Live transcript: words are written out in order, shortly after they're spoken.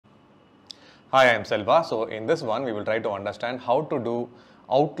Hi, I am Selva. So in this one, we will try to understand how to do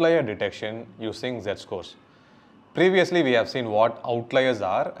outlier detection using z-scores. Previously, we have seen what outliers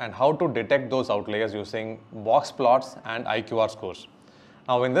are and how to detect those outliers using box plots and IQR scores.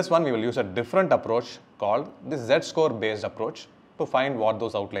 Now in this one, we will use a different approach called the z-score based approach to find what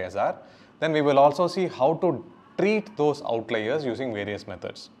those outliers are. Then we will also see how to treat those outliers using various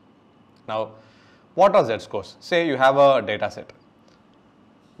methods. Now, what are z-scores? Say you have a data set.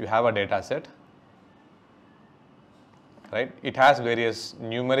 Right? It has various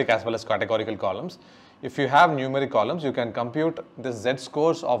numeric as well as categorical columns. If you have numeric columns, you can compute the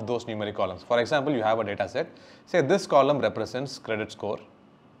z-scores of those numeric columns. For example, you have a data set. Say this column represents credit score.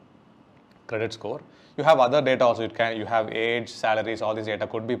 You have other data also. You have age, salaries, all these data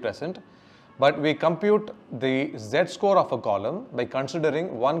could be present. But we compute the z-score of a column by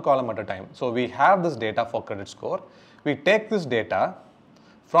considering one column at a time. So we have this data for credit score. We take this data.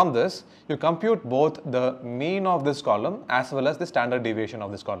 From this, you compute both the mean of this column as well as the standard deviation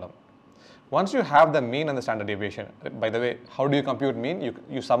of this column. Once you have the mean and the standard deviation, by the way, how do you compute mean?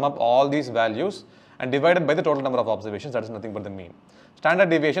 You sum up all these values and divide it by the total number of observations, that is nothing but the mean. Standard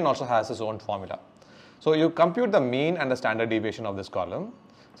deviation also has its own formula. So you compute the mean and the standard deviation of this column.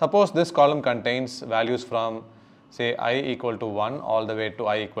 Suppose this column contains values from say I equal to 1 all the way to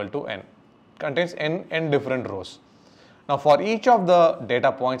I equal to n. Contains n different rows. Now for each of the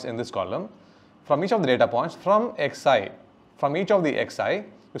data points in this column, from each of the xi,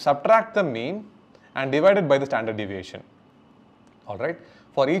 you subtract the mean and divide it by the standard deviation. Alright.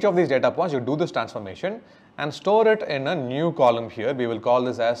 For each of these data points, you do this transformation and store it in a new column here. We will call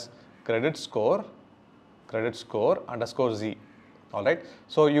this as credit score underscore z. Alright.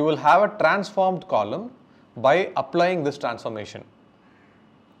 So you will have a transformed column by applying this transformation.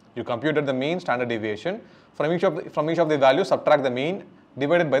 You computed the mean, standard deviation. From each of the values, subtract the mean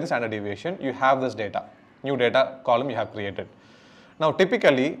divided by the standard deviation. You have this data, new data column you have created. Now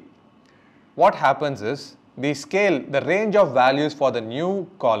typically what happens is the range of values for the new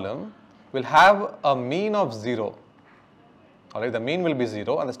column will have a mean of 0. Alright, the mean will be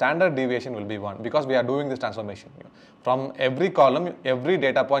 0 and the standard deviation will be 1 because we are doing this transformation. From every column, every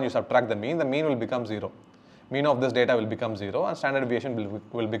data point you subtract the mean will become 0. Mean of this data will become 0 and standard deviation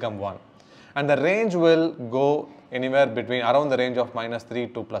will become 1. And the range will go anywhere between around the range of -3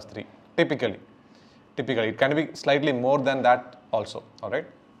 to +3 typically. It can be slightly more than that also. Alright.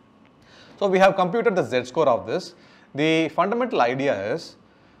 So we have computed the z-score of this. The fundamental idea is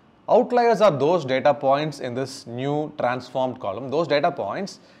outliers are those data points in this new transformed column, those data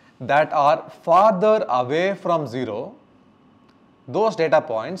points that are farther away from 0. Those data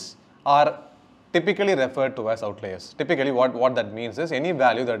points are typically referred to as outliers. Typically what that means is any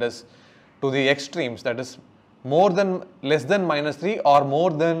value that is to the extremes, that is less than -3 or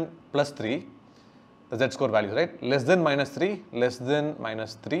more than +3, the z-score values, right? Less than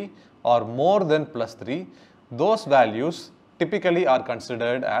 -3 or more than +3, those values typically are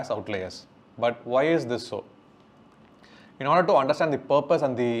considered as outliers. But why is this so? In order to understand the purpose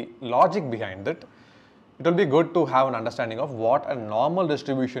and the logic behind it, it will be good to have an understanding of what a normal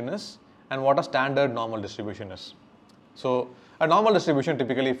distribution is and what a standard normal distribution is. So a normal distribution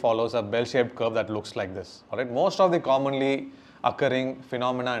typically follows a bell-shaped curve that looks like this. Alright, most of the commonly occurring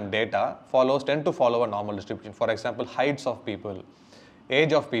phenomena and data tend to follow a normal distribution. For example, heights of people,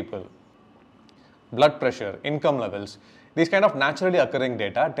 age of people, blood pressure, income levels. These kind of naturally occurring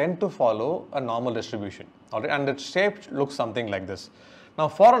data tend to follow a normal distribution. Alright, and its shape looks something like this. Now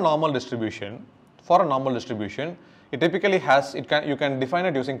for a normal distribution, it typically has, you can define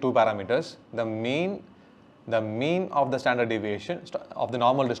it using two parameters, the mean of the standard deviation of the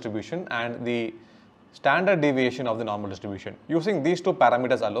normal distribution and the standard deviation of the normal distribution. Using these two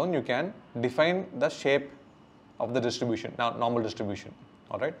parameters alone, you can define the shape of the distribution, normal distribution.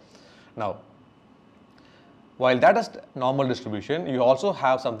 Alright. Now, while that is normal distribution, you also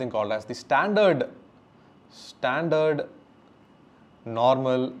have something called as the standard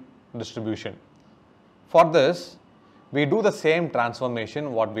normal distribution. For this, we do the same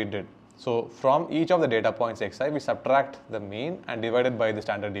transformation what we did. So from each of the data points xi, we subtract the mean and divide it by the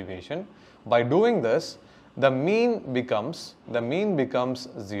standard deviation. By doing this, the mean becomes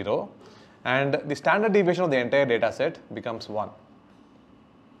 0 and the standard deviation of the entire data set becomes 1.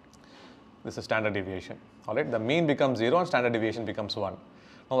 This is standard deviation. Alright, the mean becomes 0 and standard deviation becomes 1.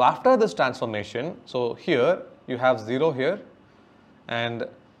 Now after this transformation, so here you have 0 here and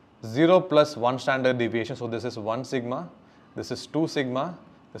 0 plus 1 standard deviation. So this is 1 sigma, this is 2 sigma,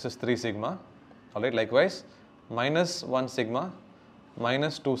 this is 3 sigma. Alright, likewise -1 sigma,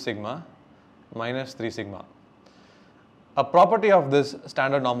 -2 sigma, -3 sigma. A property of this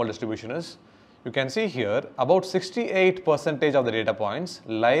standard normal distribution is you can see here about 68% of the data points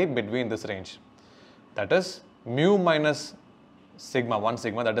lie between this range. That is mu minus sigma, 1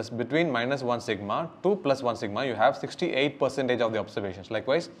 sigma, that is between minus 1 sigma to plus 1 sigma, you have 68% of the observations.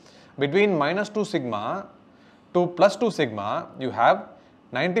 Likewise, between minus 2 sigma to plus 2 sigma, you have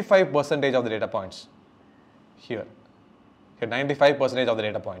 95% of the data points here. Here 95% of the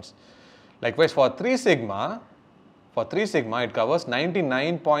data points. Likewise, for 3 sigma, it covers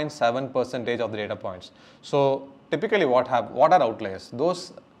 99.7% of the data points. So typically what are outliers?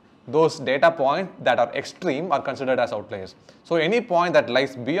 Those data points that are extreme are considered as outliers. So any point that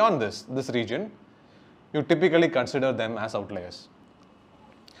lies beyond this region, you typically consider them as outliers.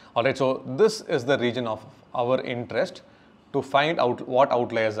 Alright, so this is the region of our interest to find out what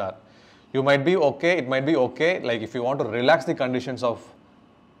outliers are. It might be okay, like if you want to relax the conditions of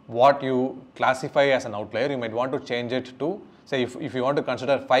what you classify as an outlier, you might want to change it to, say if you want to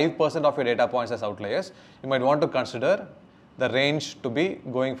consider 5% of your data points as outliers, you might want to consider the range to be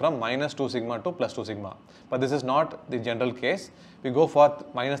going from minus 2 sigma to plus 2 sigma. But this is not the general case. We go for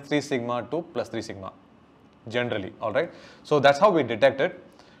minus 3 sigma to plus 3 sigma generally, alright. So that's how we detect it.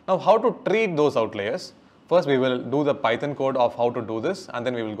 Now how to treat those outliers? First we will do the Python code of how to do this, and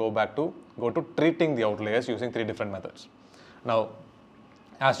then we will go to treating the outliers using 3 different methods. Now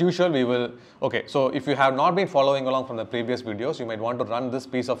as usual, we will, so if you have not been following along from the previous videos, you might want to run this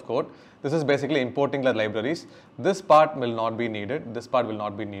piece of code. This is basically importing the libraries. This part will not be needed. This part will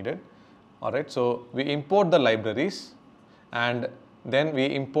not be needed. Alright, so we import the libraries and then we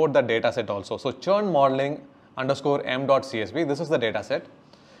import the data set also. So churn modeling underscore m.csv, this is the data set.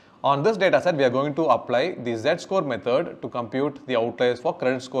 On this data set, we are going to apply the z-score method to compute the outliers for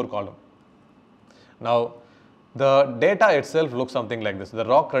credit score column. Now, the data itself looks something like this. The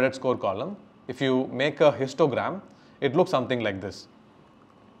raw credit score column, if you make a histogram, it looks something like this.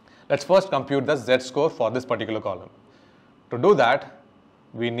 Let's first compute the z-score for this particular column. To do that,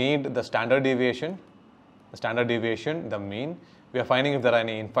 we need the standard deviation, the mean. We are finding if there are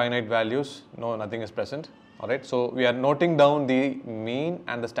any infinite values. No, nothing is present. Alright, so we are noting down the mean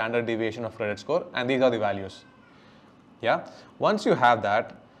and the standard deviation of credit score, and these are the values. Yeah. Once you have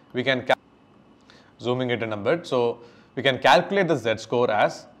that, we can zooming it in a bit. So we can calculate the z-score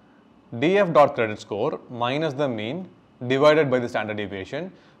as df.credit score minus the mean divided by the standard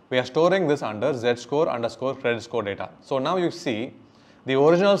deviation. We are storing this under z-score underscore credit score data. So now you see the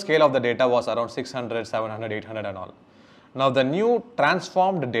original scale of the data was around 600, 700, 800 and all. Now the new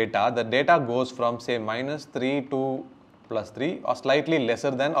transformed data, the data goes from say minus 3 to plus 3 or slightly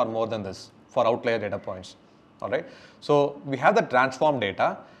lesser than or more than this for outlier data points. Alright. So we have the transformed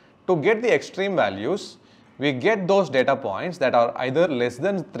data. To get the extreme values, we get those data points that are either less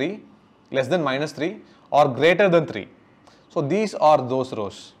than minus 3 or greater than 3. So these are those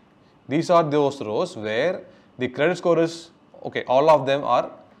rows. These are those rows where the credit score is, all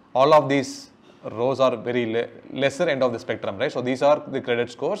of these rows are very lesser end of the spectrum, right? So these are the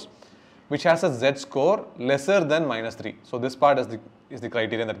credit scores which has a z-score lesser than minus 3. So this part is the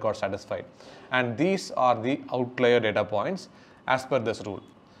criterion that got satisfied. And these are the outlier data points as per this rule.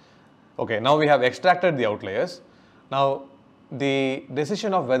 Okay, now we have extracted the outliers. Now the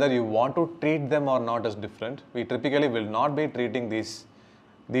decision of whether you want to treat them or not is different. We typically will not be treating these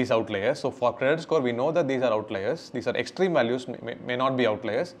outliers. So for credit score, we know that these are outliers. These are extreme values, may not be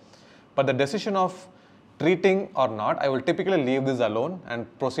outliers. But the decision of treating or not, I will typically leave this alone and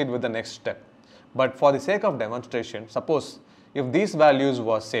proceed with the next step. But for the sake of demonstration, suppose if these values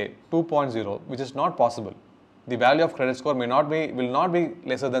was say 2.0, which is not possible, the value of credit score will not be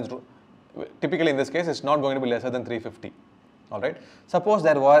lesser than, typically in this case, it's not going to be lesser than 350. Alright. Suppose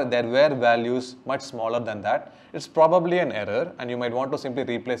there were values much smaller than that, it's probably an error and you might want to simply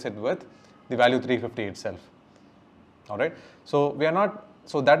replace it with the value 350 itself. Alright.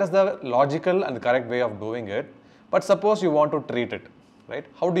 So that is the logical and the correct way of doing it. But suppose you want to treat it, right?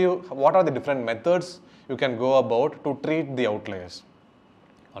 What are the different methods you can go about to treat the outliers?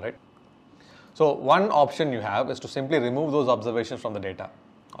 Alright. So one option you have is to simply remove those observations from the data.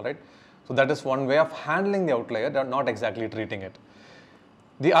 Alright. So that is one way of handling the outlier, not exactly treating it.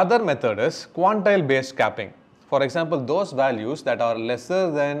 The other method is quantile based capping. For example, those values that are lesser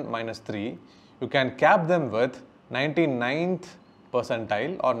than minus 3, you can cap them with 99th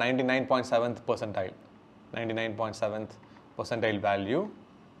percentile or 99.7th percentile. 99.7th percentile value,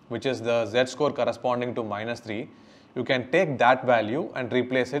 which is the z-score corresponding to minus 3. You can take that value and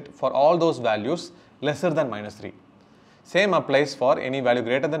replace it for all those values lesser than minus 3. Same applies for any value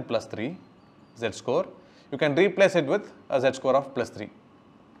greater than plus 3 z-score. You can replace it with a z-score of plus 3.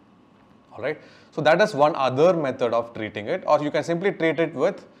 Alright. So that is one other method of treating it, or you can simply treat it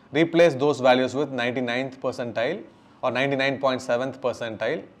with replace those values with 99th percentile or 99.7th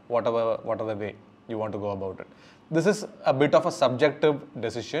percentile, whatever way you want to go about it. This is a bit of a subjective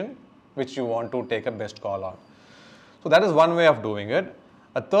decision which you want to take a best call on. So that is one way of doing it.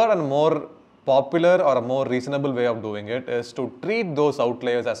 A third and more popular or a more reasonable way of doing it is to treat those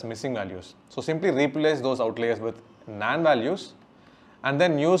outliers as missing values. So simply replace those outliers with NaN values and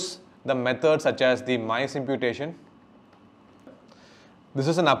then use the methods such as the mice imputation. This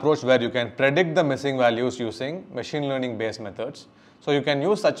is an approach where you can predict the missing values using machine learning based methods. So you can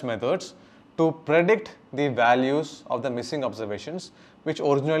use such methods to predict the values of the missing observations which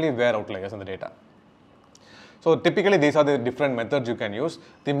originally were outliers in the data. So typically these are the different methods you can use.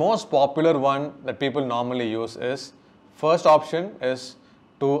 The most popular one that people normally use is, first option is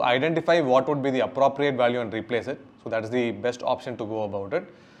to identify what would be the appropriate value and replace it. So that is the best option to go about it.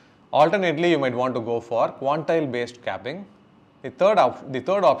 Alternately, you might want to go for quantile based capping. The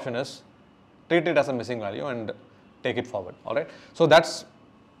third option is treat it as a missing value and take it forward. All right. So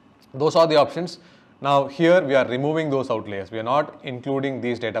those are the options. Now here we are removing those outliers. We are not including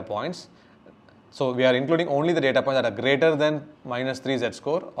these data points. So we are including only the data points that are greater than -3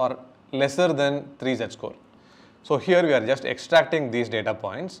 z-score or lesser than 3 z-score. So here we are just extracting these data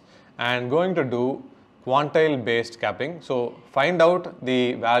points and going to do quantile based capping. So find out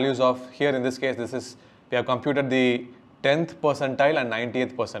the values of, here in this case, we have computed the 10th percentile and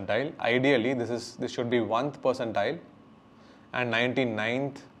 90th percentile. Ideally this should be 1th percentile and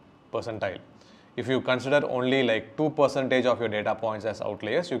 99th percentile. If you consider only like 2% of your data points as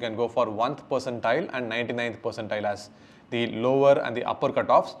outliers, you can go for 1th percentile and 99th percentile as the lower and the upper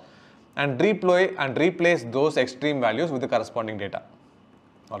cutoffs and replace those extreme values with the corresponding data.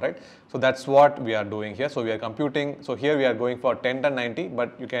 All right. So that's what we are doing here. So we are computing. So here we are going for 10 and 90,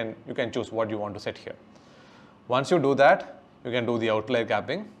 but you can choose what you want to set here. Once you do that, you can do the outlier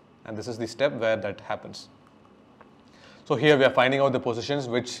capping, and this is the step where that happens. So here we are finding out the positions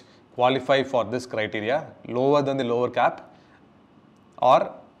which qualify for this criteria, lower than the lower cap,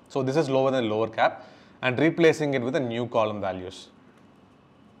 or so this is lower than the lower cap, and replacing it with the new column values.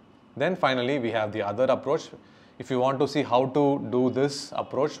 Then finally we have the other approach. If you want to see how to do this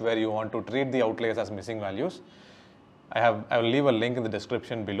approach where you want to treat the outliers as missing values, I will leave a link in the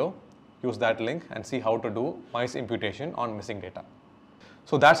description below. Use that link and see how to do mice imputation on missing data.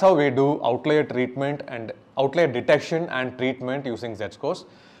 So that's how we do outlier treatment and outlier detection and treatment using z-scores.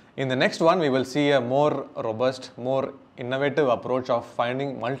 In the next one, we will see a more robust, more innovative approach of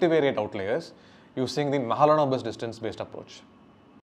finding multivariate outliers using the Mahalanobis distance based approach.